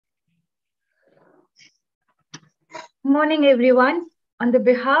Morning, everyone. On the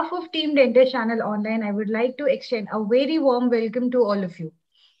behalf of Team DentistChannel.Online, I would like to extend a very warm welcome to all of you.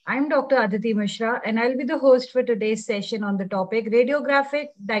 I'm Dr. Aditi Mishra, and I'll be the host for today's session on the topic Radiographic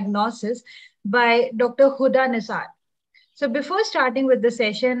Diagnosis by Dr. Huda Nisar. So, before starting with the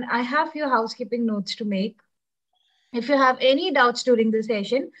session, I have few housekeeping notes to make. If you have any doubts during the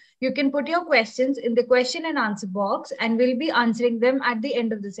session, you can put your questions in the question and answer box, and we'll be answering them at the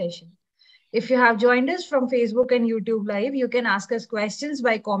end of the session. If you have joined us from Facebook and YouTube Live, you can ask us questions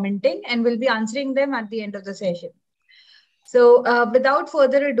by commenting and we'll be answering them at the end of the session. So without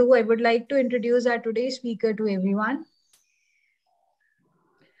further ado, I would like to introduce our today's speaker to everyone.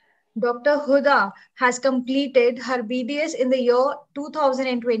 Dr. Huda has completed her BDS in the year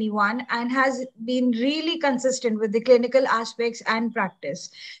 2021 and has been really consistent with the clinical aspects and practice.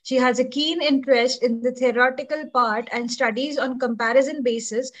 She has a keen interest in the theoretical part and studies on comparison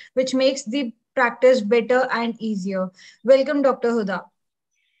basis, which makes the practice better and easier. Welcome, Dr. Huda.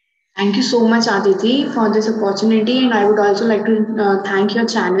 Thank you so much, Aditi, for this opportunity. And I would also like to thank your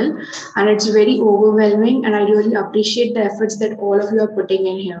channel. And it's very overwhelming. And I really appreciate the efforts that all of you are putting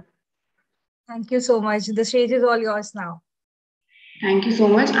in here. Thank you so much. The stage is all yours now. Thank you so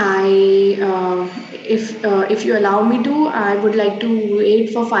much. If you allow me to, I would like to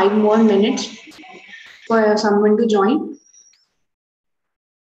wait for 5 more minutes for someone to join.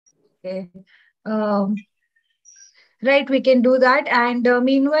 Okay. Right, we can do that. And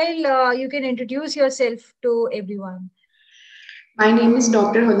meanwhile, you can introduce yourself to everyone. My name is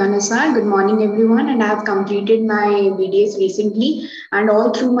Dr. Huda Nisar. Good morning, everyone. And I have completed my BDS recently. And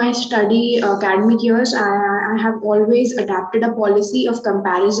all through my study academic years, I have always adapted a policy of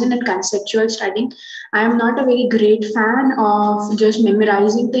comparison and conceptual studying. I am not a very great fan of just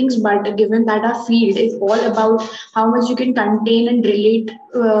memorizing things, but given that our field is all about how much you can contain and relate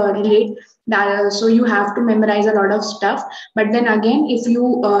that, so you have to memorize a lot of stuff. But then again, if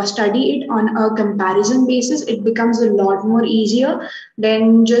you study it on a comparison basis, it becomes a lot more easier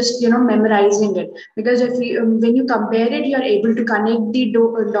than just memorizing it, because if you, when you compare it, you are able to connect the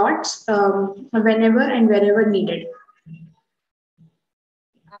dots whenever and wherever needed.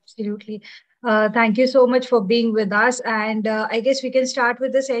 Absolutely. Thank you so much for being with us. And I guess we can start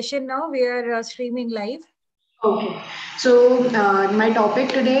with the session now. We are streaming live. Okay, so my topic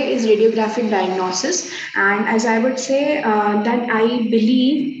today is radiographic diagnosis, and as I would say that I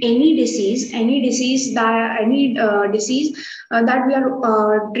believe any disease that we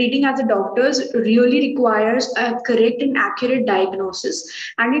are treating as a doctors really requires a correct and accurate diagnosis.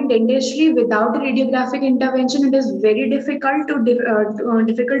 And in dentistry, without a radiographic intervention, it is very difficult to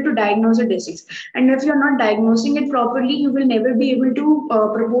diagnose a disease. And if you are not diagnosing it properly, you will never be able to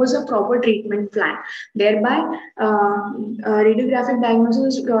propose a proper treatment plan. Thereby, radiographic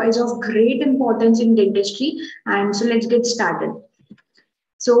diagnosis is of great importance in dentistry. And so let's get started.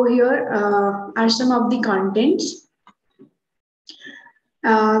 So here are some of the contents.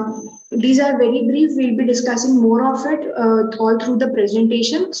 These are very brief. We'll be discussing more of it all through the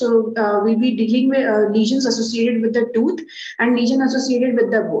presentation. So we'll be dealing with lesions associated with the tooth and lesion associated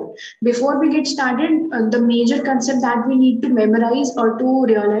with the bone. Before we get started, the major concept that we need to memorize or to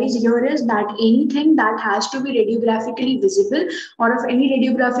realize here is that anything that has to be radiographically visible or of any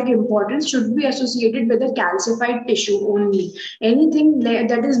radiographic importance should be associated with a calcified tissue only. Anything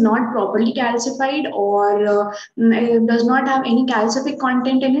that is not properly calcified or does not have any calcific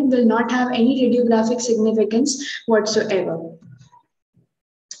content in it will not have any radiographic significance whatsoever.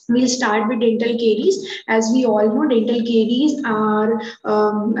 We'll start with dental caries. As we all know, dental caries are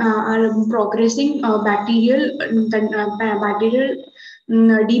progressing bacterial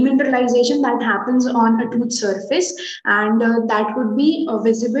demineralization that happens on a tooth surface, and that would be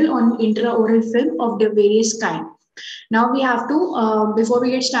visible on intraoral film of the various kind. Now we have to, before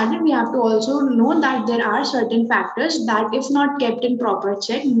we get started, we have to also know that there are certain factors that, if not kept in proper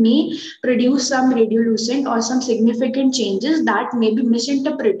check, may produce some radiolucent or some significant changes that may be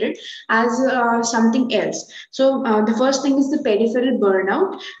misinterpreted as something else. So the first thing is the peripheral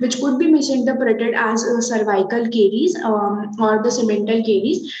burnout, which could be misinterpreted as cervical caries or the cemental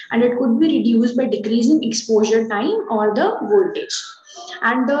caries, and it could be reduced by decreasing exposure time or the voltage.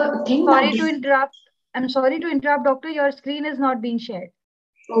 And the thing Sorry to interrupt. I'm sorry to interrupt, doctor. Your screen is not being shared.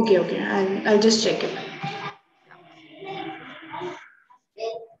 Okay. I'll just check it.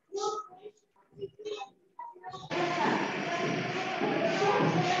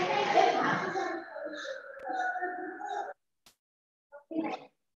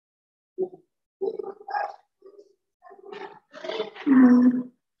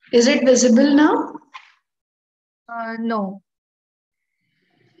 Is it visible now? No.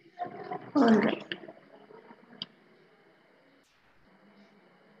 All right.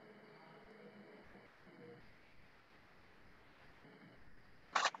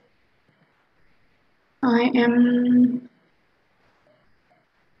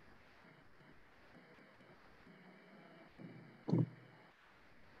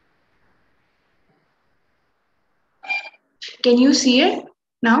 Can you see it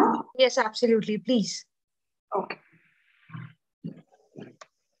now? Yes, absolutely. Please. Okay.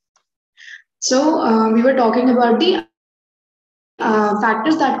 So we were talking about the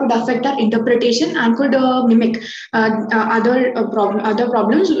factors that could affect our interpretation and could mimic other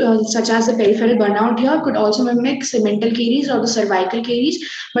problems such as the peripheral burnout here could also mimic segmental caries or the cervical caries.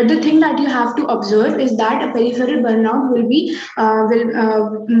 But the thing that you have to observe is that a peripheral burnout will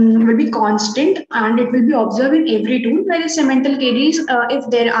be constant and it will be observed in every tooth, whereas segmental caries, if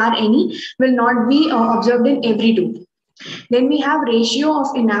there are any, will not be observed in every tooth. Then we have ratio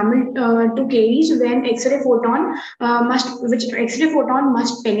of enamel to caries when X-ray photon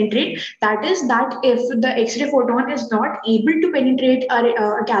must penetrate. That is that if the X-ray photon is not able to penetrate a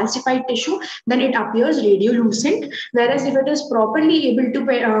calcified tissue, then it appears radiolucent. Whereas if it is properly able to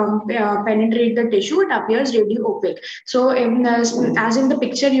penetrate the tissue, it appears radio opaque. So as in the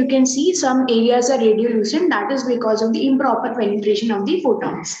picture, you can see some areas are radiolucent. That is because of the improper penetration of the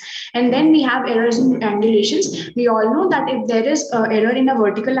photons. And then we have errors in angulations. We all know that if there is error in a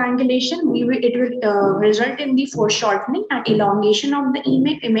vertical angulation, it will result in the foreshortening and elongation of the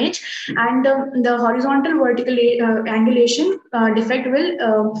image, and the horizontal vertical angulation defect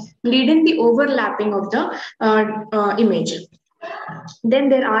will lead in the overlapping of the image. Then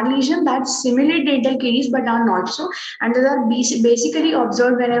there are lesions that simulate dental caries but are not so, and these are basically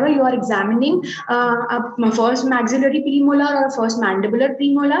observed whenever you are examining a first maxillary premolar or first mandibular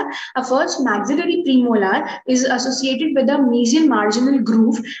premolar. A first maxillary premolar is associated with a mesial marginal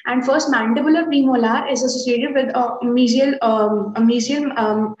groove, and first mandibular premolar is associated with a mesial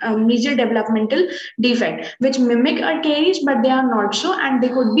developmental defect, which mimic a caries but they are not so, and they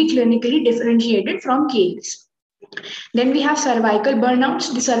could be clinically differentiated from caries. Then we have cervical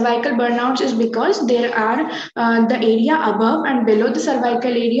burnouts. The cervical burnouts is because there are the area above and below the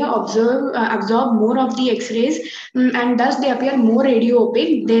cervical area absorb more of the X-rays, and thus they appear more radio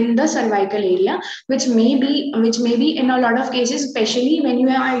opaque than the cervical area, which may be in a lot of cases, especially when you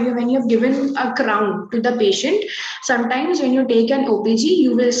have given a crown to the patient. Sometimes when you take an OPG,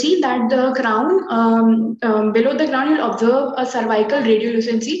 you will see that the crown below the crown you'll observe a cervical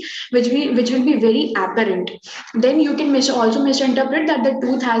radiolucency, which will be very apparent. Then you can also misinterpret that the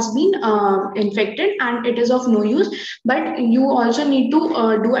tooth has been infected and it is of no use, but you also need to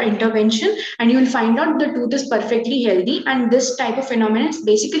do an intervention and you will find out the tooth is perfectly healthy, and this type of phenomenon is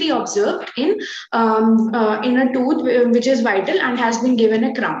basically observed in a tooth which is vital and has been given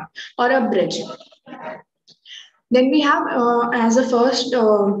a crown or a bridge. Then we have, as a first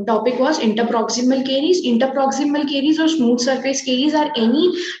topic was interproximal caries. Interproximal caries or smooth surface caries are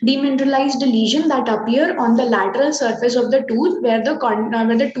any demineralized lesion that appear on the lateral surface of the tooth where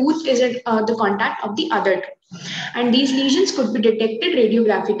the tooth is at the contact of the other tooth. And these lesions could be detected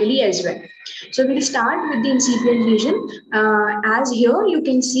radiographically as well. So we'll start with the incipient lesion. As here you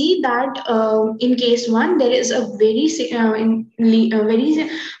can see that in case 1 there is a very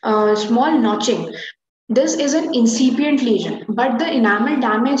small notching. This is an incipient lesion, but the enamel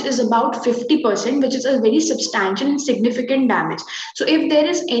damage is about 50%, which is a very substantial and significant damage. So if there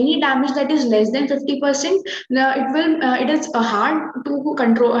is any damage that is less than 50%, it is hard to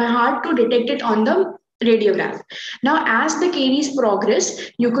control, hard to detect it on the radiograph. Now, as the caries progress,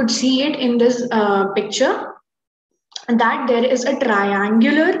 you could see it in this picture, that there is a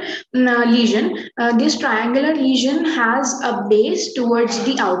triangular lesion. This triangular lesion has a base towards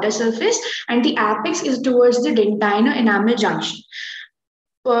the outer surface and the apex is towards the dentino-enamel junction.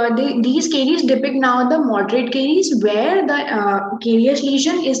 These caries depict now the moderate caries where the carious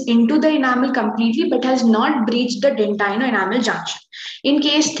lesion is into the enamel completely but has not breached the dentino-enamel junction. In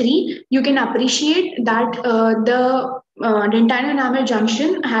case 3, you can appreciate that the dentino-enamel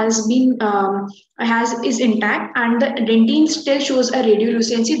junction is intact and the dentine still shows a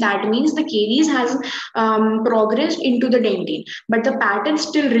radiolucency. That means the caries has progressed into the dentine, but the pattern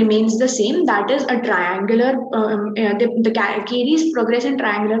still remains the same. That is a triangular. The caries progress in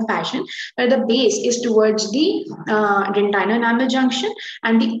triangular fashion, where the base is towards the dentino-enamel junction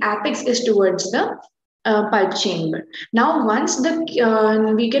and the apex is towards the pulp chamber. Now, once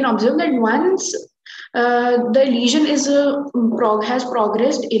we can observe that once the lesion has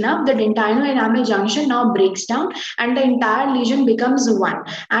progressed enough, the dentino-enamel junction now breaks down and the entire lesion becomes one.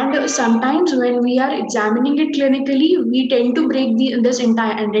 And sometimes when we are examining it clinically, we tend to break this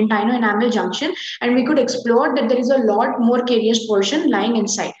entire dentino-enamel junction, and we could explore that there is a lot more carious portion lying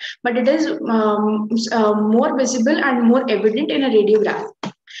inside, but it is more visible and more evident in a radiograph.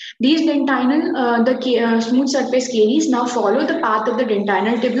 These dentinal, smooth surface caries now follow the path of the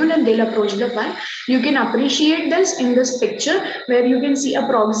dentinal tubule and they'll approach the pulp. You can appreciate this in this picture where you can see a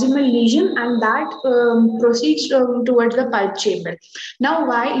proximal lesion and that proceeds towards the pulp chamber. Now,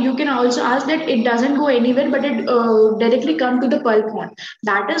 why? You can also ask that it doesn't go anywhere, but it directly come to the pulp horn.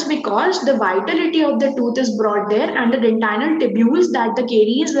 That is because the vitality of the tooth is brought there, and the dentinal tubules that the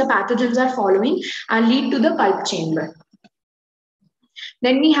caries, the pathogens are following, and lead to the pulp chamber.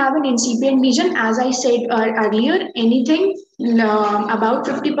 Then we have an incipient lesion. As I said earlier, anything about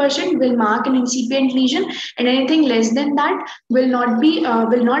 50% will mark an incipient lesion, and anything less than that will not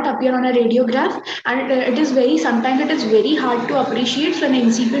appear on a radiograph. And it is very sometimes it is very hard to appreciate. So an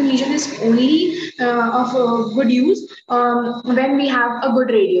incipient lesion is only of good use when we have a good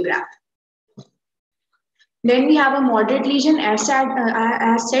radiograph. Then we have a moderate lesion, as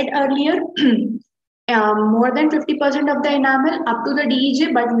said earlier. More than 50% of the enamel up to the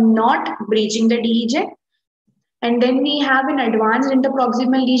DEJ, but not breaching the DEJ. And then we have an advanced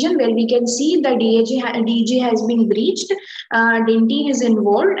interproximal lesion where we can see the DEJ has been breached, dentine is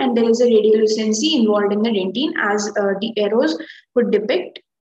involved, and there is a radiolucency involved in the dentine as the arrows would depict.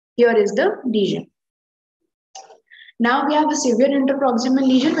 Here is the lesion. Now we have a severe interproximal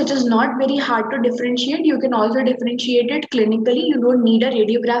lesion, which is not very hard to differentiate. You can also differentiate it clinically. You don't need a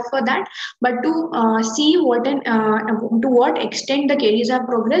radiograph for that. But to see to what extent the caries have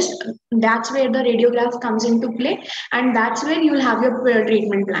progressed, that's where the radiograph comes into play, and that's where you will have your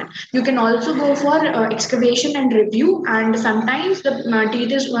treatment plan. You can also go for excavation and review, and sometimes the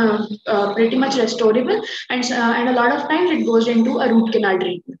teeth is pretty much restorable, and a lot of times it goes into a root canal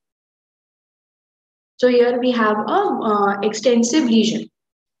treatment. So here we have a extensive lesion.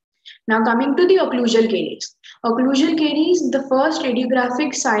 Now coming to the occlusal caries. Occlusal caries, the first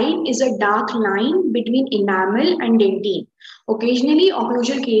radiographic sign is a dark line between enamel and dentine. Occasionally,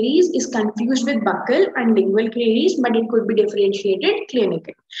 occlusal caries is confused with buccal and lingual caries, but it could be differentiated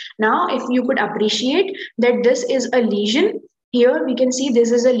clinically. Now, if you could appreciate that this is a lesion, here we can see this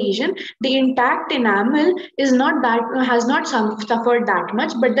is a lesion. The intact enamel is not that has not suffered that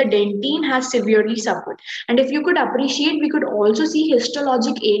much, but the dentine has severely suffered. And if you could appreciate, we could also see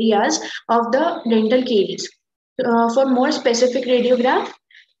histologic areas of the dental caries. For more specific radiograph,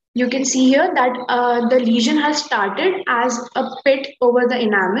 you can see here that the lesion has started as a pit over the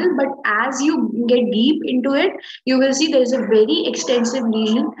enamel, but as you get deep into it, you will see there is a very extensive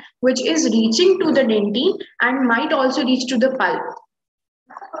lesion which is reaching to the dentine and might also reach to the pulp.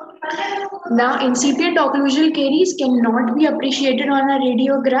 Now, incipient occlusal caries cannot be appreciated on a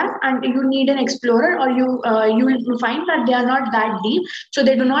radiograph, and you need an explorer, or you will find that they are not that deep, so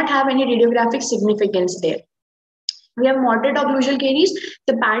they do not have any radiographic significance there. We have moderate occlusal caries.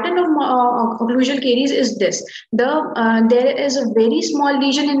 The pattern of occlusal caries is this. There is a very small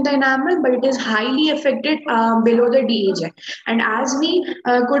lesion in the enamel, but it is highly affected below the DEJ. And as we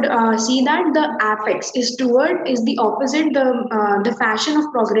could see that the apex is the opposite, the fashion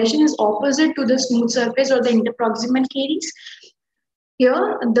of progression is opposite to the smooth surface or the interproximal caries.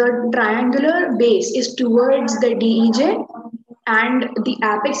 Here, the triangular base is towards the DEJ and the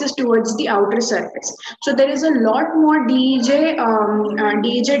apex is towards the outer surface. So there is a lot more DEJ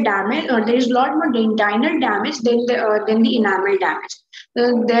damage, or there is a lot more dentinal damage than the enamel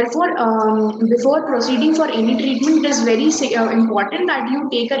damage. Therefore, before proceeding for any treatment, it is very important that you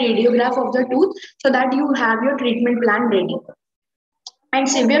take a radiograph of the tooth so that you have your treatment plan ready. And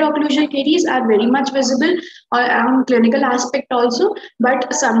severe occlusal caries are very much visible on clinical aspect also,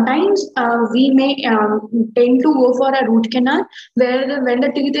 but sometimes we may tend to go for a root canal when the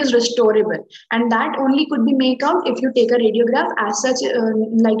teeth is restorable, and that only could be made out if you take a radiograph. As such,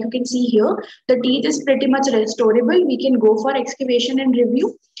 like you can see here, the teeth is pretty much restorable. We can go for excavation and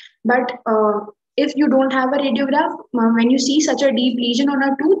review, but if you don't have a radiograph, when you see such a deep lesion on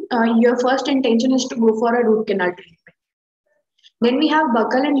a tooth, your first intention is to go for a root canal treatment. Then we have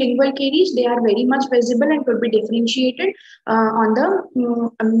buccal and lingual caries. They are very much visible and could be differentiated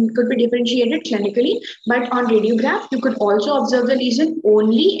could be differentiated clinically. But on radiograph, you could also observe the lesion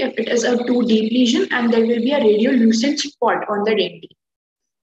only if it is a too deep lesion, and there will be a radiolucent spot on the dentine.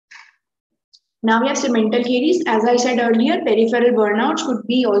 Now we have segmental caries. As I said earlier, peripheral burnouts could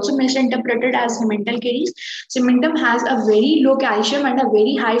be also misinterpreted as segmental caries. Segmentum has a very low calcium and a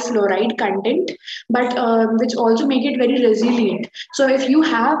very high fluoride content, but which also make it very resilient. So if you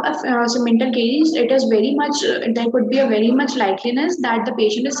have a segmental caries, it is very much, there could be a very much likeliness that the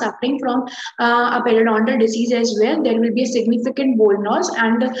patient is suffering from a periodontal disease as well. There will be a significant bone loss,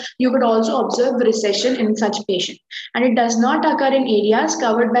 and you could also observe recession in such patient. And it does not occur in areas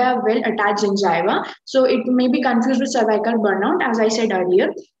covered by a well-attached gingiva. gingiva. So it may be confused with cervical burnout, as I said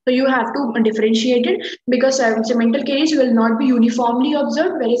earlier. So you have to differentiate it, because segmental caries will not be uniformly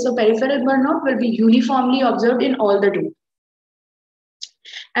observed, whereas a peripheral burnout will be uniformly observed in all the tooth.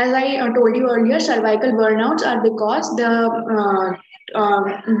 As I told you earlier, cervical burnouts are because the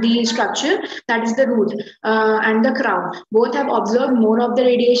structure, that is the root, and the crown, both have absorbed more of the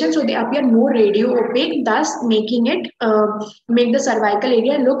radiation, so they appear more radio opaque, thus making it make the cervical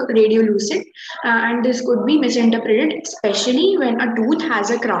area look radiolucent, and this could be misinterpreted, especially when a tooth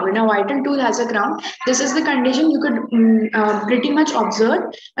has a crown. When a vital tooth has a crown, this is the condition you could pretty much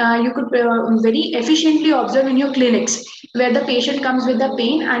observe. You could very efficiently observe in your clinics, where the patient comes with the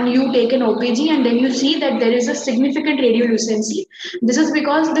pain and you take an OPG and then you see that there is a significant radiolucency. This is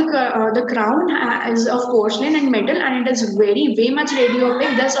because the crown is of porcelain and metal, and it is way much radio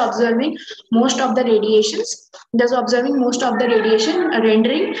opaque, thus observing most of the radiations,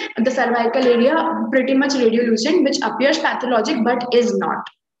 rendering the cervical area pretty much radiolucent, which appears pathologic but is not.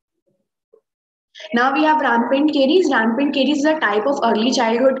 Now we have rampant caries. Rampant caries is a type of early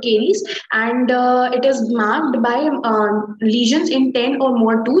childhood caries, and it is marked by lesions in 10 or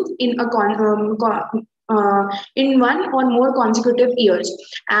more tooth in one or more consecutive years,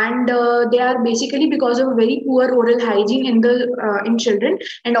 and they are basically because of very poor oral hygiene in children,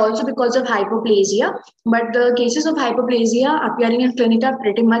 and also because of hypoplasia. But the cases of hypoplasia appearing in clinic are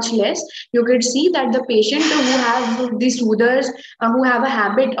pretty much less. You could see that the patient who have the soothers, who have a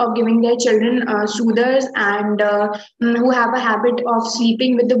habit of giving their children soothers, and who have a habit of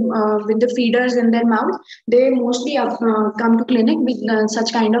sleeping with the feeders in their mouth, they mostly come to clinic with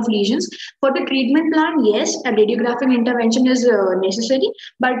such kind of lesions. For the treatment plan, yes, a radiographic intervention is necessary,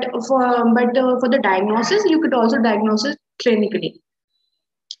 but for the diagnosis, you could also diagnose it clinically.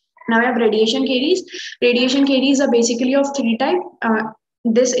 Now we have radiation caries. Radiation caries are basically of three types.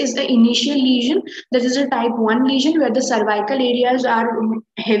 This is the initial lesion. This is a type 1 lesion where the cervical areas are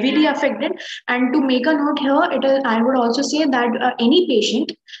heavily affected. And to make a note here, I would also say that any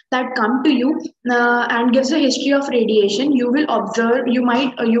patient that come to you and gives a history of radiation, you will observe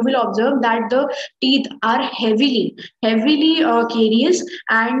that the teeth are heavily caries,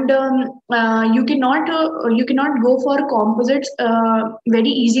 and you cannot go for composites very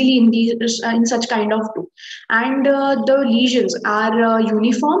easily in such kind of tooth. And the lesions are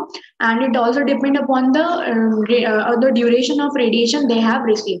uniform, and it also depend upon the duration of radiation they have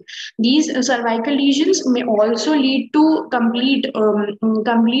received. These cervical lesions may also lead to complete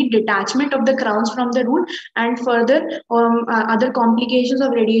detachment of the crowns from the root, and further other complications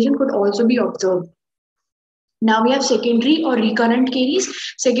of radiation could also be observed. Now we have secondary or recurrent caries.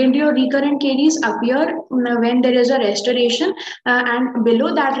 Secondary or recurrent caries appear when there is a restoration, and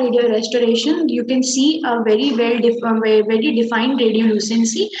below that radio restoration, you can see a very very defined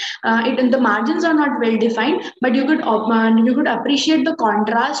radiolucency. The margins are not well defined, but you could appreciate the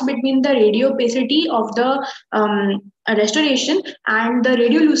contrast between the radiopacity of the restoration and the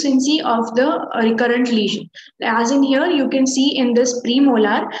radiolucency of the recurrent lesion. As in here, you can see in this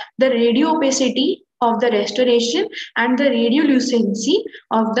premolar, the radiopacity of the restoration and the radiolucency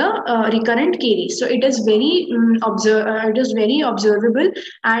of the recurrent caries. So it is very observable,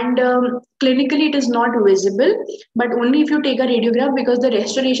 and clinically it is not visible, but only if you take a radiograph, because the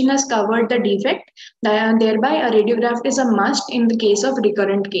restoration has covered the defect. Thereby, a radiograph is a must in the case of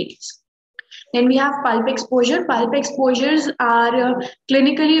recurrent caries. Then we have pulp exposure. Pulp exposures are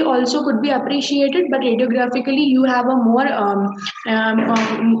clinically also could be appreciated, but radiographically you have a more a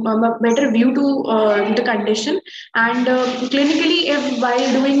better view to the condition. And clinically, if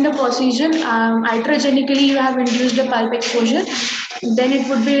while doing the procedure, iatrogenically you have induced a pulp exposure, then it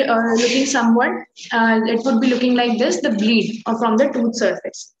would be looking somewhat, it would be looking like this, the bleed from the tooth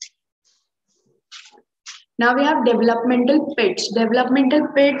surface. Now we have developmental pits,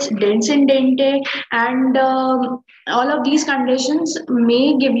 dents in dente, and all of these conditions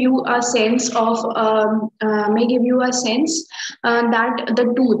may give you a sense that the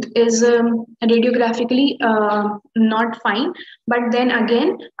tooth is radiographically not fine. But then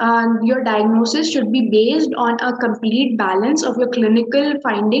again, your diagnosis should be based on a complete balance of your clinical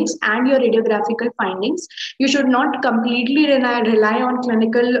findings and your radiographical findings. You should not completely rely on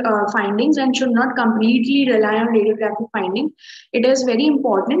clinical findings, and should not completely rely on radiographic findings. It is very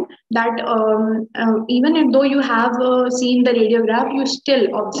important that even though you have seen the radiograph, you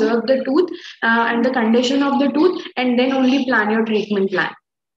still observe the tooth and the condition of the tooth, and then only plan your treatment plan.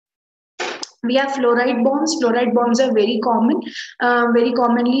 We have fluoride bombs. Fluoride bombs are very common, very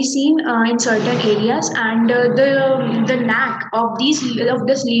commonly seen in certain areas. And the knack of this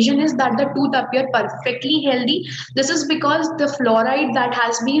lesion is that the tooth appear perfectly healthy. This is because the fluoride that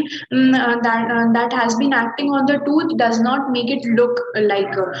has been that has been acting on the tooth does not make it look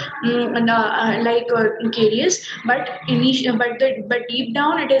caries, but but deep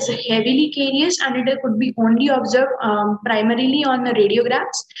down it is heavily caries, and it could be only observed primarily on the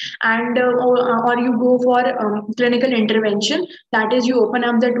radiographs. And or you go for clinical intervention, that is you open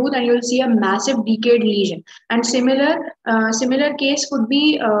up the tooth and you'll see a massive decayed lesion. And similar case could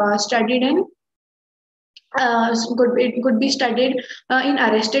be studied in it could be studied in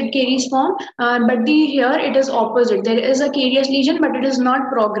arrested caries form, but the here it is opposite. There is a carious lesion, but it is not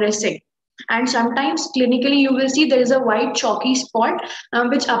progressing. And sometimes clinically you will see there is a white chalky spot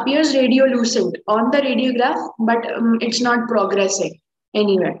which appears radiolucent on the radiograph, but it's not progressing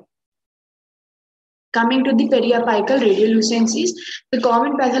anywhere. Coming to the periapical radiolucencies, the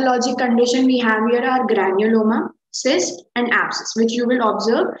common pathologic condition we have here are granuloma, cyst, and abscess, which you will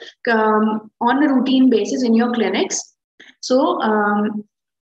observe on a routine basis in your clinics. So,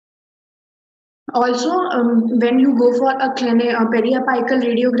 also, when you go for a periapical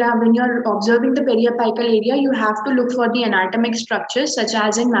radiograph, when you're observing the periapical area, you have to look for the anatomic structures such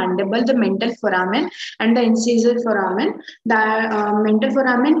as in mandible, the mental foramen, and the incisor foramen. The mental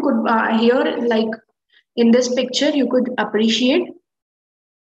foramen could here, like in this picture, you could appreciate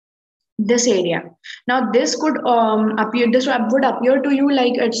this area. Now this could this would appear to you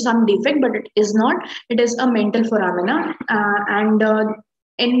like it's some defect, but it is not. It is a mental foramina. And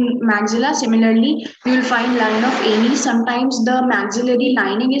in maxilla, similarly, you will find line of Aney. Sometimes the maxillary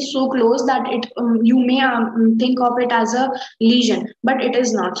lining is so close that it you may think of it as a lesion, but it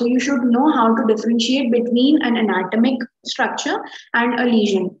is not. So you should know how to differentiate between an anatomic structure and a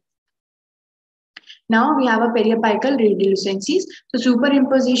lesion. Now we have a periapical radiolucencies. So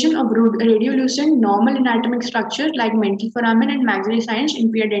superimposition of radiolucent normal anatomic structures like mental foramen and maxillary sinus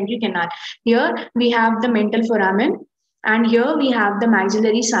inferior dental canal. Here we have the mental foramen, and here we have the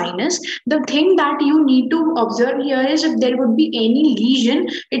maxillary sinus. The thing that you need to observe here is if there would be any lesion,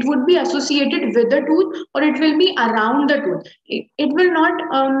 it would be associated with the tooth or it will be around the tooth. It will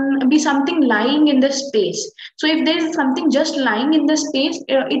not be something lying in the space. So if there is something just lying in the space,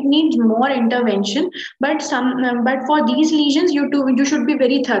 it needs more intervention. But for these lesions, you should be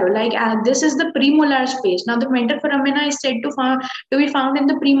very thorough. Like this is the premolar space. Now the mental foramina is said to be found in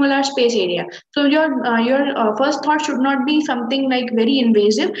the premolar space area. So your first thought should not be something like very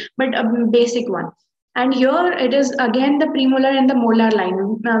invasive, but a basic one. And here it is again the premolar and the molar line.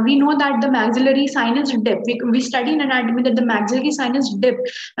 We know that the maxillary sinus dip. We study in anatomy that the maxillary sinus dip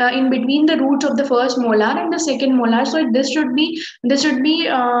in between the roots of the first molar and the second molar. So this should be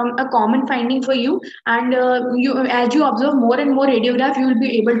a common finding for you. And you as you observe more and more radiograph, you will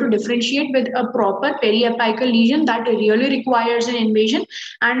be able to differentiate with a proper periapical lesion that really requires an invasion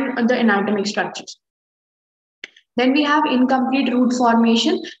and the anatomic structures. Then we have incomplete root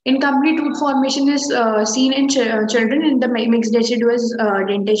formation. Incomplete root formation is seen in children in the mixed deciduous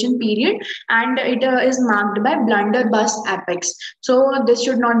dentation period, and it is marked by blunderbuss apex. So this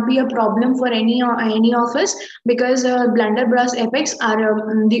should not be a problem for any of us, because blunderbuss apex are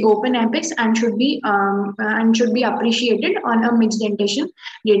the open apex and should be appreciated on a mixed dentation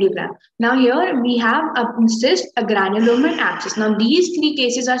radiogram. Now here we have a cyst, a granuloma, and abscess. Now these three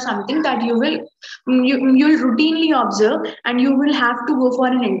cases are something that you'll routinely observe, and you will have to go for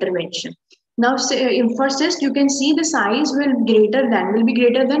an intervention. Now, for cyst, you can see the size will be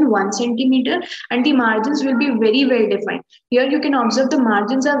greater than 1 centimeter, and the margins will be very well defined. Here you can observe the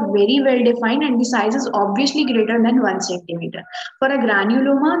margins are very well defined, and the size is obviously greater than 1 centimeter. For a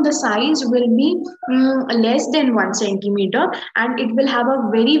granuloma, the size will be less than 1 centimeter, and it will have a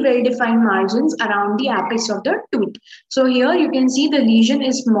very well defined margins around the apex of the tooth. So here you can see the lesion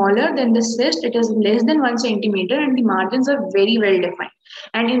is smaller than the cyst. It is less than 1 centimeter, and the margins are very well defined.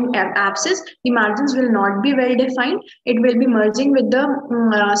 And in abscess, the margins will not be well defined. It will be merging with the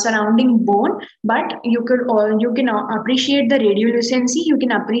surrounding bone, but you can appreciate the radiolucency. You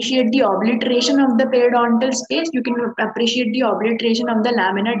can appreciate the obliteration of the periodontal space. You can appreciate the obliteration of the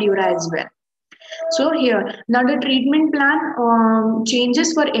lamina dura as well. So here, now the treatment plan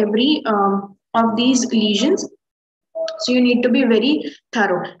changes for every of these lesions. So you need to be very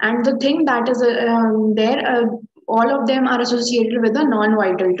thorough. And the thing that is all of them are associated with a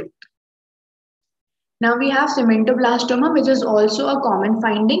non-vital tooth. Now we have cementoblastoma, which is also a common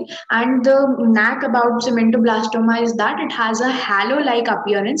finding. And the knack about cementoblastoma is that it has a halo-like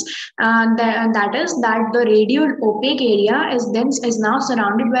appearance. That is that the radio opaque area is now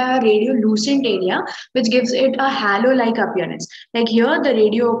surrounded by a radiolucent area, which gives it a halo-like appearance. Like here, the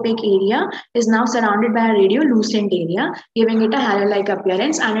radio opaque area is now surrounded by a radiolucent area, giving it a halo-like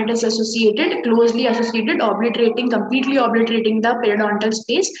appearance, and it is closely associated, completely obliterating the periodontal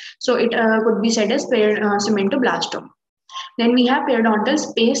space. So it could be said as cementoblastoma. Then we have periodontal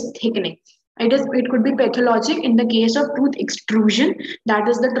space thickening. It could be pathologic in the case of tooth extrusion, that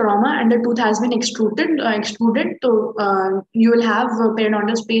is the trauma and the tooth has been extruded. So you will have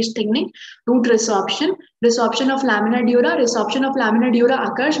periodontal space thickening. Root resorption of lamina dura. Resorption of lamina dura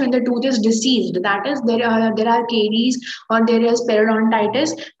occurs when the tooth is diseased. That is, there are caries or there is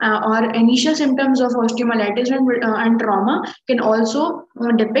periodontitis or initial symptoms of osteomyelitis and trauma can also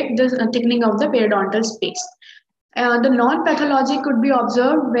depict this thickening of the periodontal space. The non-pathologic could be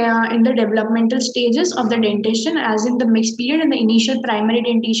observed in the developmental stages of the dentition, as in the mixed period and the initial primary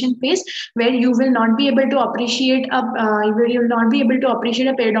dentition phase, where you will not be able to appreciate a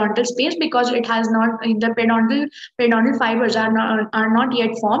periodontal space because it has not the periodontal fibers are not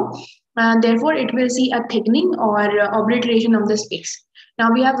yet formed. Therefore, it will see a thickening or obliteration of the space.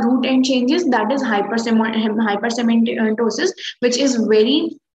 Now we have root end changes, that is hypercementosis,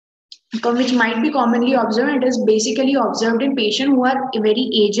 which might be commonly observed. It is basically observed in patients who are very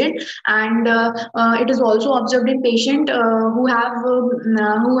aged, and it is also observed in patients who have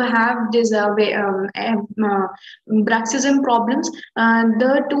this bruxism problems.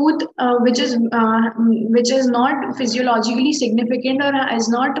 The tooth which is not physiologically significant or is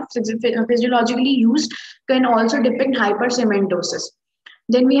not physiologically used can also depict hypercementosis.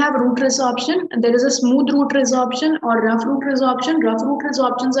 Then we have root resorption. There is a smooth root resorption or rough root resorption. Rough root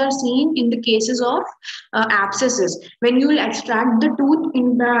resorptions are seen in the cases of abscesses. When you will extract the tooth,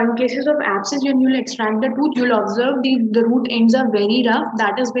 in cases of abscess, when you will extract the tooth, you will observe the root ends are very rough.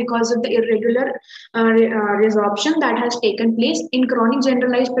 That is because of the irregular resorption that has taken place. In chronic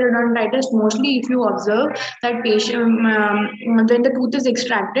generalized periodontitis, mostly if you observe that patient, when the tooth is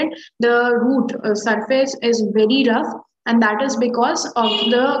extracted, the root surface is very rough, and that is because of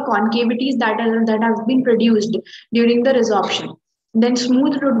the concavities that have been produced during the resorption. Then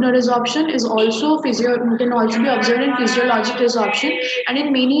smooth resorption is also can also be observed in physiologic resorption, and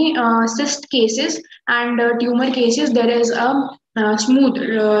in many cyst cases and tumor cases there is a smooth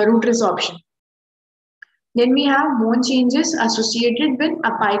root resorption. Then we have bone changes associated with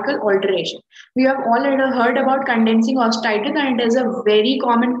apical alteration. We have all heard about condensing osteitis, and it is a very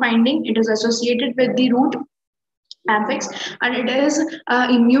common finding. It is associated with the root apex, and it is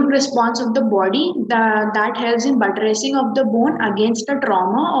immune response of the body that helps in buttressing of the bone against a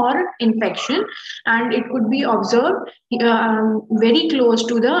trauma or infection, and it could be observed very close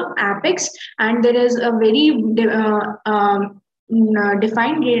to the apex, and there is a very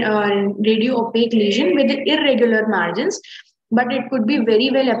defined radio opaque lesion with irregular margins, but it could be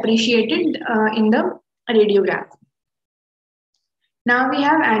very well appreciated in the radiograph. Now we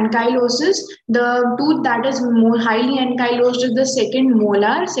have ankylosis. The tooth that is more highly ankylosed is the second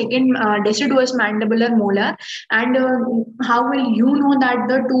deciduous mandibular molar. And how will you know that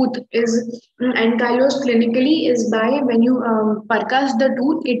the tooth is ankylosed clinically is by when you percuss the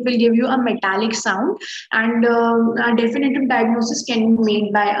tooth, it will give you a metallic sound, and a definitive diagnosis can be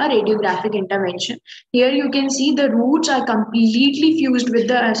made by a radiographic intervention. Here you can see the roots are completely fused with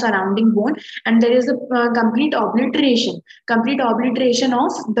the surrounding bone, and there is a complete obliteration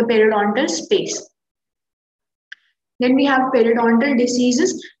of the periodontal space. Then we have periodontal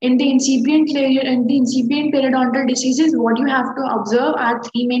diseases. In the incipient periodontal diseases, what you have to observe are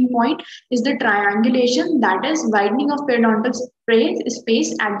three main points: is the triangulation, that is widening of periodontal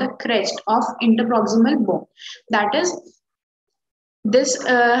space at the crest of interproximal bone. That is, this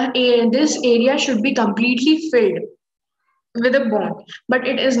area should be completely filled with a bone, but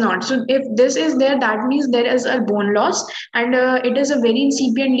it is not. So if this is there, that means there is a bone loss, and it is a very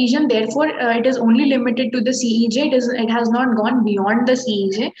incipient lesion. Therefore it is only limited to the CEJ. It has not gone beyond the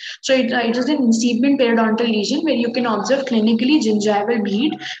CEJ. So it is an incipient periodontal lesion where you can observe clinically gingival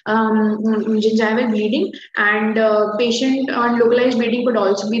bleeding, and patient on localized bleeding could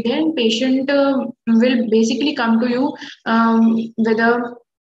also be there. And patient will basically come to you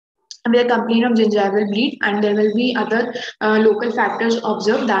with a complaint of gingival bleed, and there will be other local factors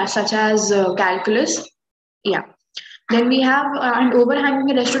observed, that such as calculus. Yeah. Then we have and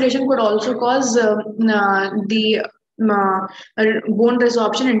overhanging restoration could also cause the bone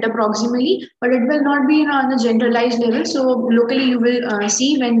resorption interproximally, but it will not be on a generalized level. So locally you will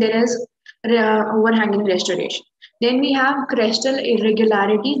see when there is overhanging restoration. Then we have crestal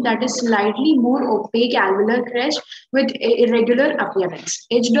irregularity, that is slightly more opaque alveolar crest with irregular appearance,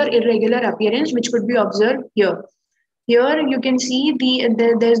 edged or irregular appearance, which could be observed here. Here you can see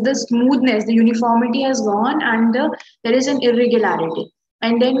there's the smoothness, the uniformity has gone, and there is an irregularity.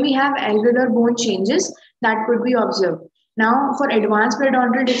 And then we have alveolar bone changes that could be observed. Now, for advanced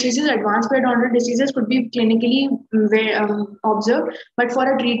periodontal diseases could be clinically observed, but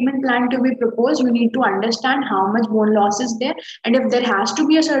for a treatment plan to be proposed, you need to understand how much bone loss is there, and if there has to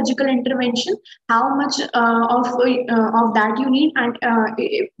be a surgical intervention, how much of that you need, and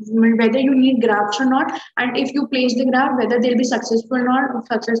whether you need grafts or not, and if you place the graft, whether they'll be successful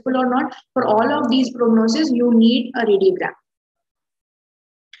or not. For all of these prognosis, you need a radiograph.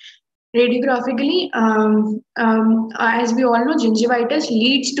 Radiographically, as we all know, gingivitis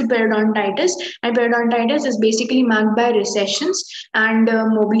leads to periodontitis, and periodontitis is basically marked by recessions and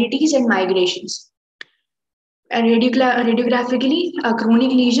mobilities and migrations. Radiographically, a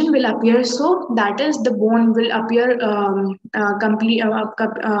chronic lesion will appear, so that is the bone will appear to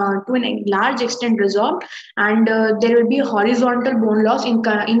a large extent resolved, and there will be a horizontal bone loss in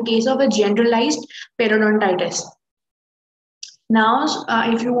case of a generalized periodontitis. Now,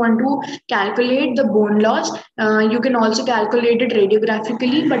 if you want to calculate the bone loss, you can also calculate it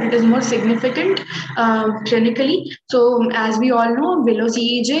radiographically, but it is more significant clinically. So, as we all know, below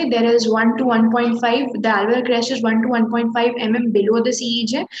CEJ, there is 1 to 1.5, the alveolar crest is 1 to 1.5 mm below the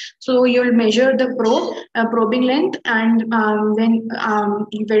CEJ. So, you'll measure the probing length, and then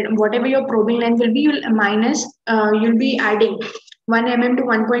whatever your probing length will be, you'll be adding 1 mm to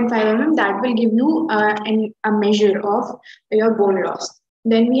 1.5 mm, that will give you a measure of your bone loss.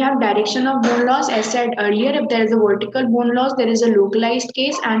 Then we have direction of bone loss. As said earlier, if there is a vertical bone loss, there is a localized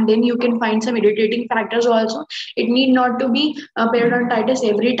case, and then you can find some irritating factors also. It need not to be a periodontitis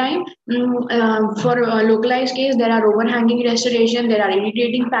every time. For a localized case, there are overhanging restoration, there are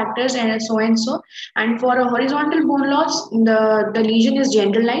irritating factors, and so and so. And for a horizontal bone loss, the lesion is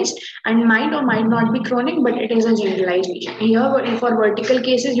generalized and might or might not be chronic, but it is a generalized lesion. Here, for vertical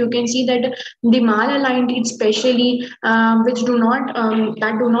cases, you can see that the malaligned teeth, especially, which do not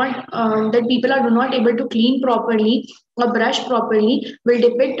that people are not able to clean properly or brush properly, will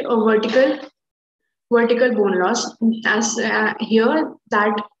depict a vertical bone loss, as here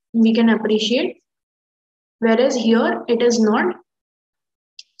that we can appreciate, whereas here it is not.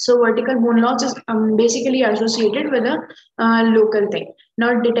 So vertical bone loss is basically associated with a local thing.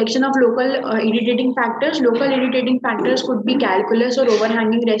 Now, detection of local irritating factors. Local irritating factors could be calculus or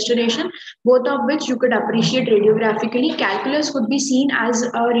overhanging restoration, both of which you could appreciate radiographically. Calculus could be seen as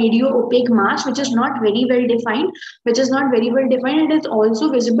a radio opaque mass, which is not very well defined, and it's also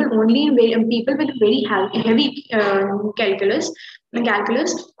visible only in people with very heavy calculus. It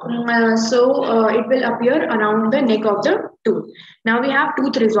will appear around the neck of the tooth. Now we have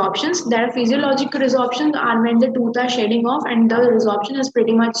tooth resorptions. There are physiological resorptions are when the tooth are shedding off and the resorption is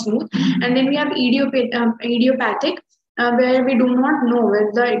pretty much smooth. And then we have idiopathic, where we do not know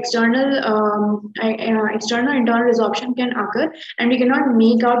whether the external internal resorption can occur, and we cannot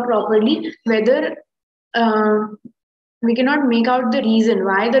make out properly whether we cannot make out the reason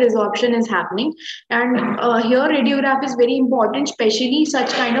why the resorption is happening. And here radiograph is very important, especially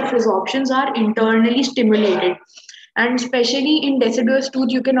such kind of resorptions are internally stimulated, and especially in deciduous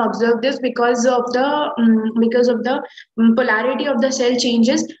tooth you can observe this because of the polarity of the cell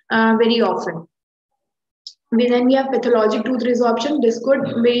changes very often. Then we have pathologic tooth resorption. This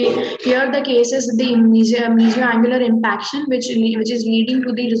could be, here the case is the mesioangular impaction, which is leading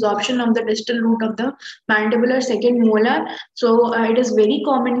to the resorption of the distal root of the mandibular second molar. So it is very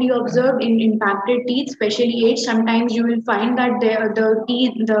commonly observed in impacted teeth, especially age. Sometimes you will find that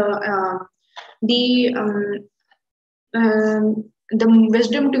the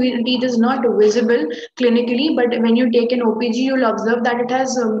wisdom teeth is not visible clinically, but when you take an OPG, you'll observe that it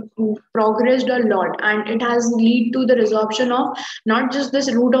has progressed a lot, and it has lead to the resorption of not just this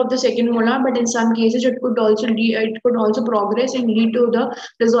root of the second molar, but in some cases it could also progress and lead to the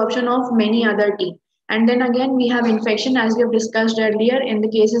resorption of many other teeth. And then again, we have infection, as we have discussed earlier. In the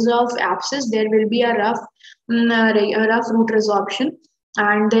cases of abscess, there will be a rough root resorption.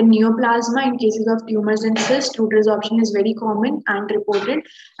 And then neoplasma, in cases of tumors and cysts, root resorption is very common and reported.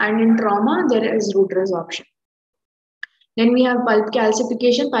 And in trauma, there is root resorption. Then we have pulp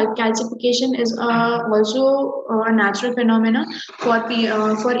calcification. Pulp calcification is also a natural phenomena for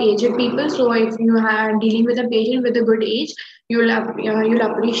aged people. So if you are dealing with a patient with a good age, you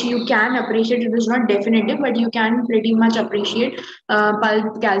can appreciate. It is not definitive, but you can pretty much appreciate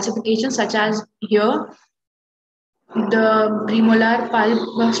pulp calcification, such as here. the premolar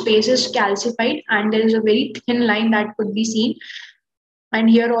pulp space is calcified, and there is a very thin line that could be seen. And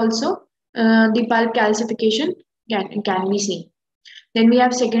here also, the pulp calcification can be seen. Then we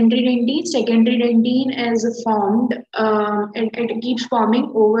have secondary dentine. Secondary dentine is formed, it keeps forming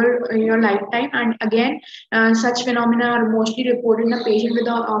over your lifetime. And again, such phenomena are mostly reported in a patient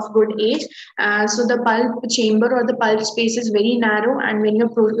of good age. So the pulp chamber or the pulp space is very narrow. And when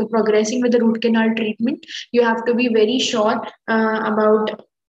you're progressing with the root canal treatment, you have to be very sure about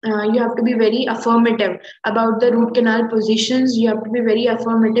you have to be very affirmative about the root canal positions. You have to be very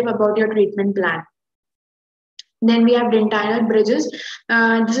affirmative about your treatment plan. Then we have dentinal bridges.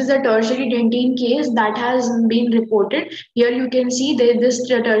 This is a tertiary dentine case that has been reported. Here you can see that this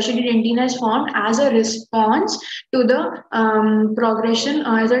tertiary dentine has formed as a response to the progression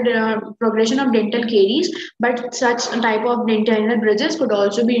of dental caries. But such type of dentinal bridges could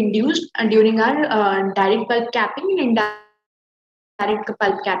also be induced during our direct pulp capping and indirect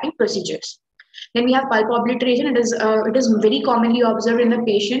pulp capping procedures. Then we have pulp obliteration. It is very commonly observed in the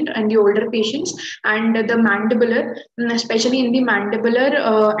patient and the older patients, and the mandibular, especially in the mandibular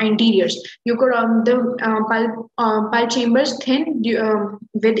anteriors. You could the pulp chambers thin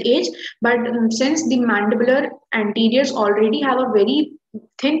with age, but since the mandibular anteriors already have a very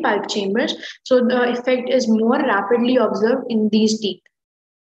thin pulp chambers, so the effect is more rapidly observed in these teeth.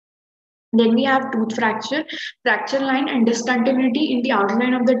 Then we have tooth fracture. Fracture line and discontinuity in the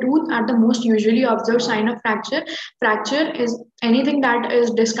outline of the tooth are the most usually observed sign of fracture. Fracture is anything that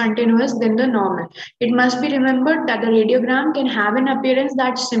is discontinuous than the normal. It must be remembered that the radiogram can have an appearance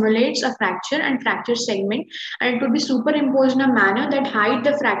that simulates a fracture and fracture segment, and it would be superimposed in a manner that hide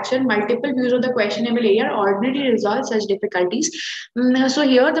the fracture. Multiple views of the questionable area ordinarily resolve such difficulties. So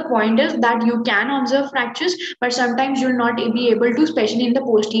here the point is that you can observe fractures, but sometimes you'll not be able to, especially in the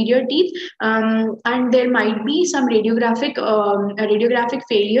posterior teeth, and there might be some radiographic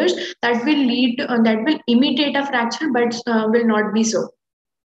failures that will lead that will imitate a fracture, but will not be so.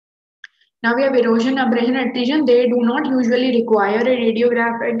 Now we have erosion, abrasion, adhesion. They do not usually require a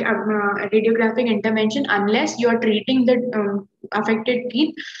radiographic intervention unless you are treating the affected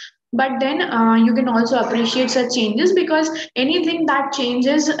teeth. But then you can also appreciate such changes, because anything that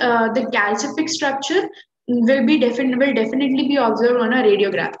changes the calcific structure will definitely be observed on a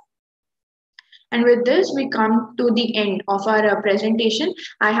radiograph. And with this, we come to the end of our presentation.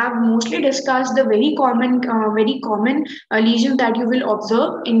 I have mostly discussed the very common lesions that you will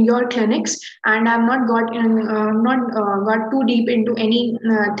observe in your clinics, and I have not got too deep into any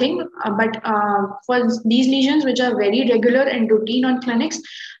thing. But for these lesions, which are very regular and routine on clinics,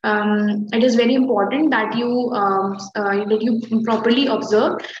 it is very important that you properly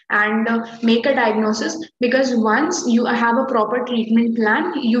observe and make a diagnosis, because once you have a proper treatment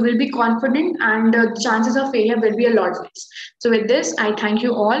plan, you will be confident, and the chances of failure will be a lot less. So with this, I thank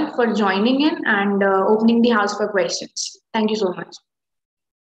you all for joining in and opening the house for questions. Thank you so much.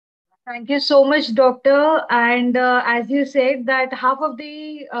 Thank you so much, doctor. And as you said, that half of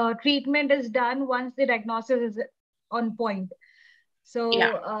the treatment is done once the diagnosis is on point.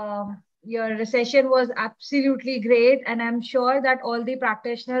 Yeah. So your session was absolutely great, and I'm sure that all the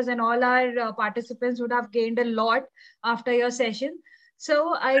practitioners and all our participants would have gained a lot after your session.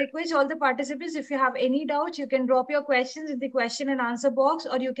 So I request all the participants, if you have any doubts, you can drop your questions in the question and answer box,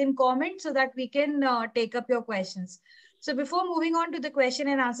 or you can comment so that we can take up your questions. So before moving on to the question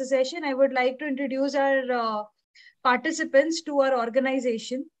and answer session, I would like to introduce our participants to our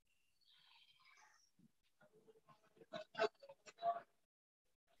organization.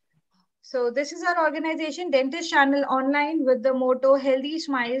 So this is our organization, DentistChannel.Online, with the motto "Healthy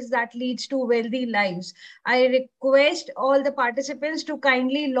Smiles that leads to wealthy lives." I request all the participants to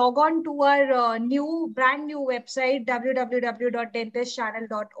kindly log on to our brand new website,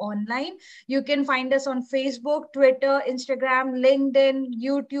 www.dentistchannel.online. You can find us on Facebook, Twitter, Instagram, LinkedIn,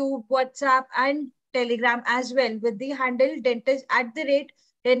 YouTube, WhatsApp, and Telegram as well, with the handle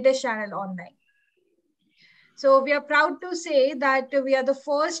 @DentistChannel.Online. So we are proud to say that we are the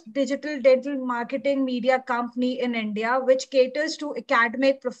first digital dental marketing media company in India, which caters to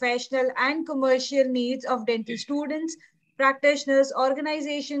academic, professional, and commercial needs of dental students, practitioners,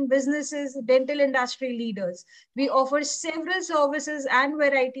 organizations, businesses, dental industry leaders. We offer several services and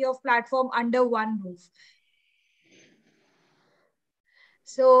variety of platform under one roof.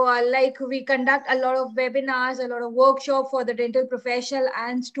 So like we conduct a lot of webinars, a lot of workshop for the dental professional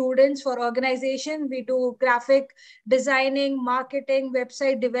and students. For organization, we do graphic designing, marketing,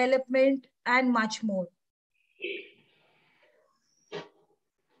 website development, and much more.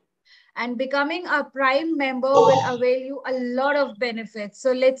 And becoming a Prime member will avail you a lot of benefits.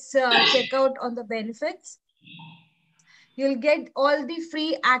 So let's check out on the benefits. You'll get all the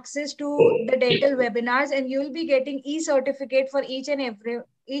free access to the dental webinars, and you'll be getting e-certificate for each and every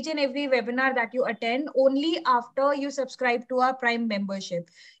webinar that you attend only after you subscribe to our Prime membership.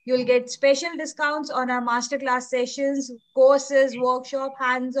 You'll get special discounts on our masterclass sessions, courses, workshop,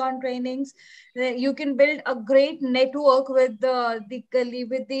 hands-on trainings. You can build a great network with the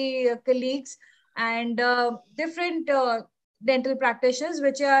colleagues and different dental practitioners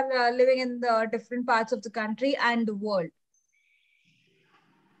which are living in the different parts of the country and the world.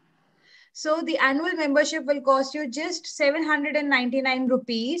 So the annual membership will cost you just 799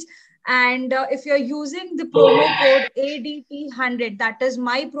 rupees. And if you're using the promo code ADT100, that is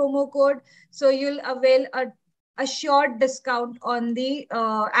my promo code, so you'll avail a short discount on the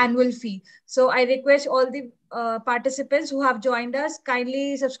annual fee. So I request all the participants who have joined us,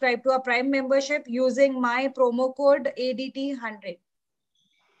 kindly subscribe to our Prime membership using my promo code ADT100.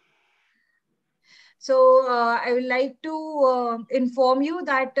 So I would like to inform you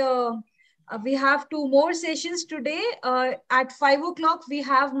that we have two more sessions today. At 5 o'clock, we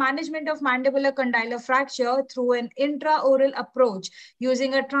have management of mandibular condylar fracture through an intraoral approach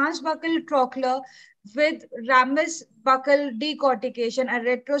using a transbuccal trochlear with ramus buccal decortication, a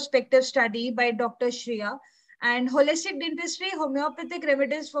retrospective study by Dr. Shreya, and holistic dentistry, homeopathic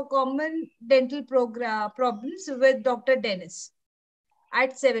remedies for common dental problems with Dr. Dennis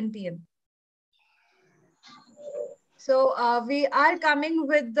at 7 p.m. So we are coming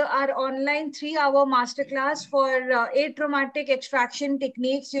with our online 3-hour masterclass for atraumatic extraction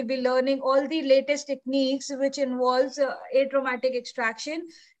techniques. You'll be learning all the latest techniques which involves atraumatic extraction,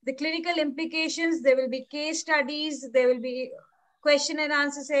 the clinical implications. There will be case studies. There will be question and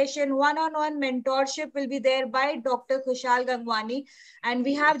answer session. One-on-one mentorship will be there by Dr. Kushal Gangwani. And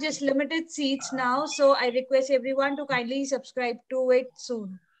we have just limited seats now. So I request everyone to kindly subscribe to it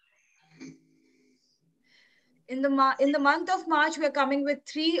soon. In the month of March, we are coming with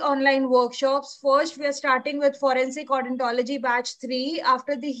 3 online workshops. First, we are starting with Forensic Odontology Batch 3.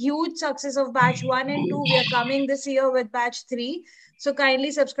 After the huge success of Batch 1 and 2, we are coming this year with Batch 3. So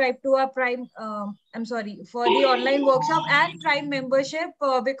kindly subscribe to our Prime, for the online workshop and Prime membership,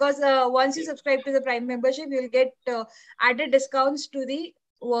 because once you subscribe to the Prime membership, you'll get added discounts to the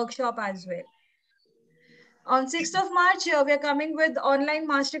workshop as well. On 6th of March, we are coming with online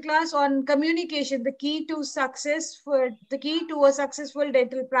masterclass on communication, the key to a successful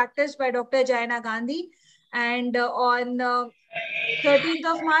dental practice by Dr. Jayana Gandhi. And on 13th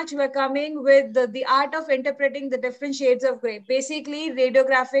of March, we're coming with the art of interpreting the different shades of gray, basically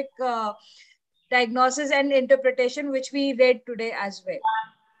radiographic diagnosis and interpretation, which we read today as well.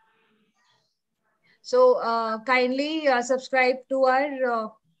 So kindly subscribe to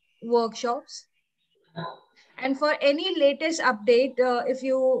our workshops. And for any latest update, if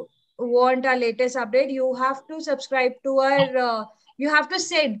you want our latest update, you have to subscribe to you have to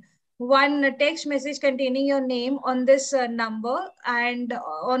send one text message containing your name on this number and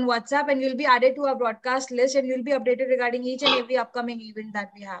on WhatsApp, and you'll be added to our broadcast list, and you'll be updated regarding each and every upcoming event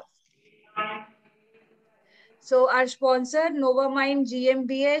that we have. So our sponsor, Novamind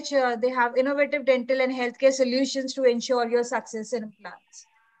GmbH, they have innovative dental and healthcare solutions to ensure your success in implants.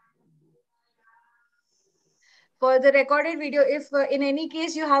 For the recorded video, if in any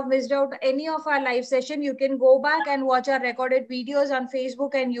case you have missed out any of our live session, you can go back and watch our recorded videos on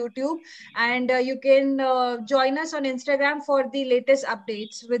Facebook and YouTube, and you can join us on Instagram for the latest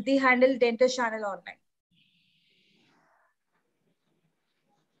updates with the handle DentistChannel.Online.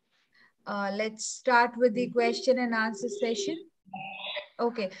 Let's start with the question and answer session.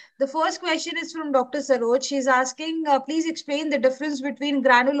 Okay, the first question is from Dr. Saroj. She's asking, please explain the difference between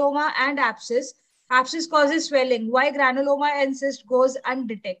granuloma and abscess. Abscess causes swelling. Why granuloma and cyst goes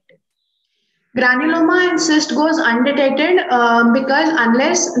undetected? Granuloma and cyst goes undetected because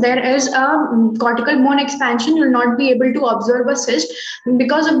unless there is a cortical bone expansion, you will not be able to observe a cyst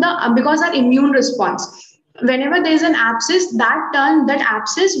because our immune response. Whenever there is an abscess, that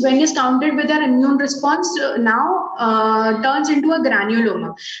abscess, when is counted with our immune response, turns into a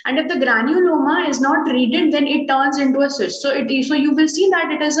granuloma. And if the granuloma is not treated, then it turns into a cyst. So you will see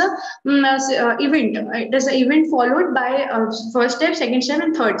that it is a event. It is an event followed by first step, second step,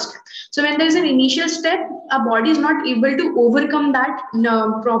 and third step. So when there is an initial step, our body is not able to overcome that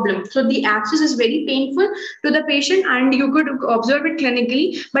problem. So the abscess is very painful to the patient, and you could observe it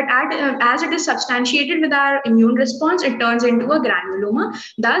clinically. But as it is substantiated with our immune response, it turns into a granuloma.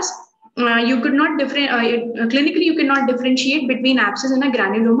 Thus, you could not clinically you cannot differentiate between abscess and a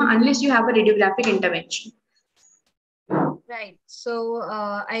granuloma unless you have a radiographic intervention. Right. So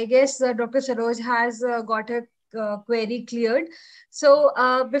I guess Dr. Saroj has got her query cleared. So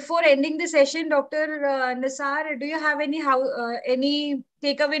before ending the session, Dr. Nisar, do you have any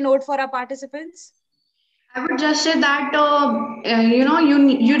takeaway note for our participants? I would just say that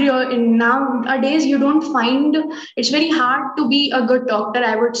nowadays you don't find, it's very hard to be a good doctor.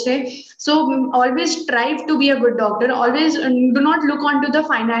 I would say so. Always strive to be a good doctor. Always do not look onto the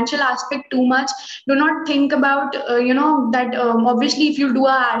financial aspect too much. Do not think about that. Obviously, if you do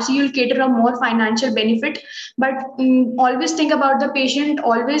a RC, you'll cater a more financial benefit. But always think about the patient.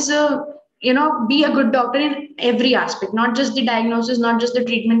 Always. Be a good doctor in every aspect, not just the diagnosis, not just the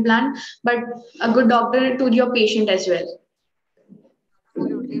treatment plan, but a good doctor to your patient as well.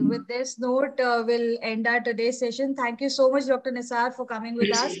 Absolutely. With this note, we'll end our today's session. Thank you so much, Dr. Nisar, for coming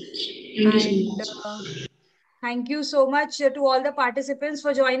with us. Thank you so And much. thank you so much to all the participants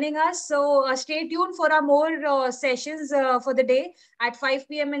for joining us. So stay tuned for our more sessions for the day at 5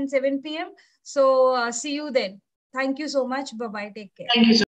 p.m. and 7 p.m. So see you then. Thank you so much. Bye bye. Take care. Thank you so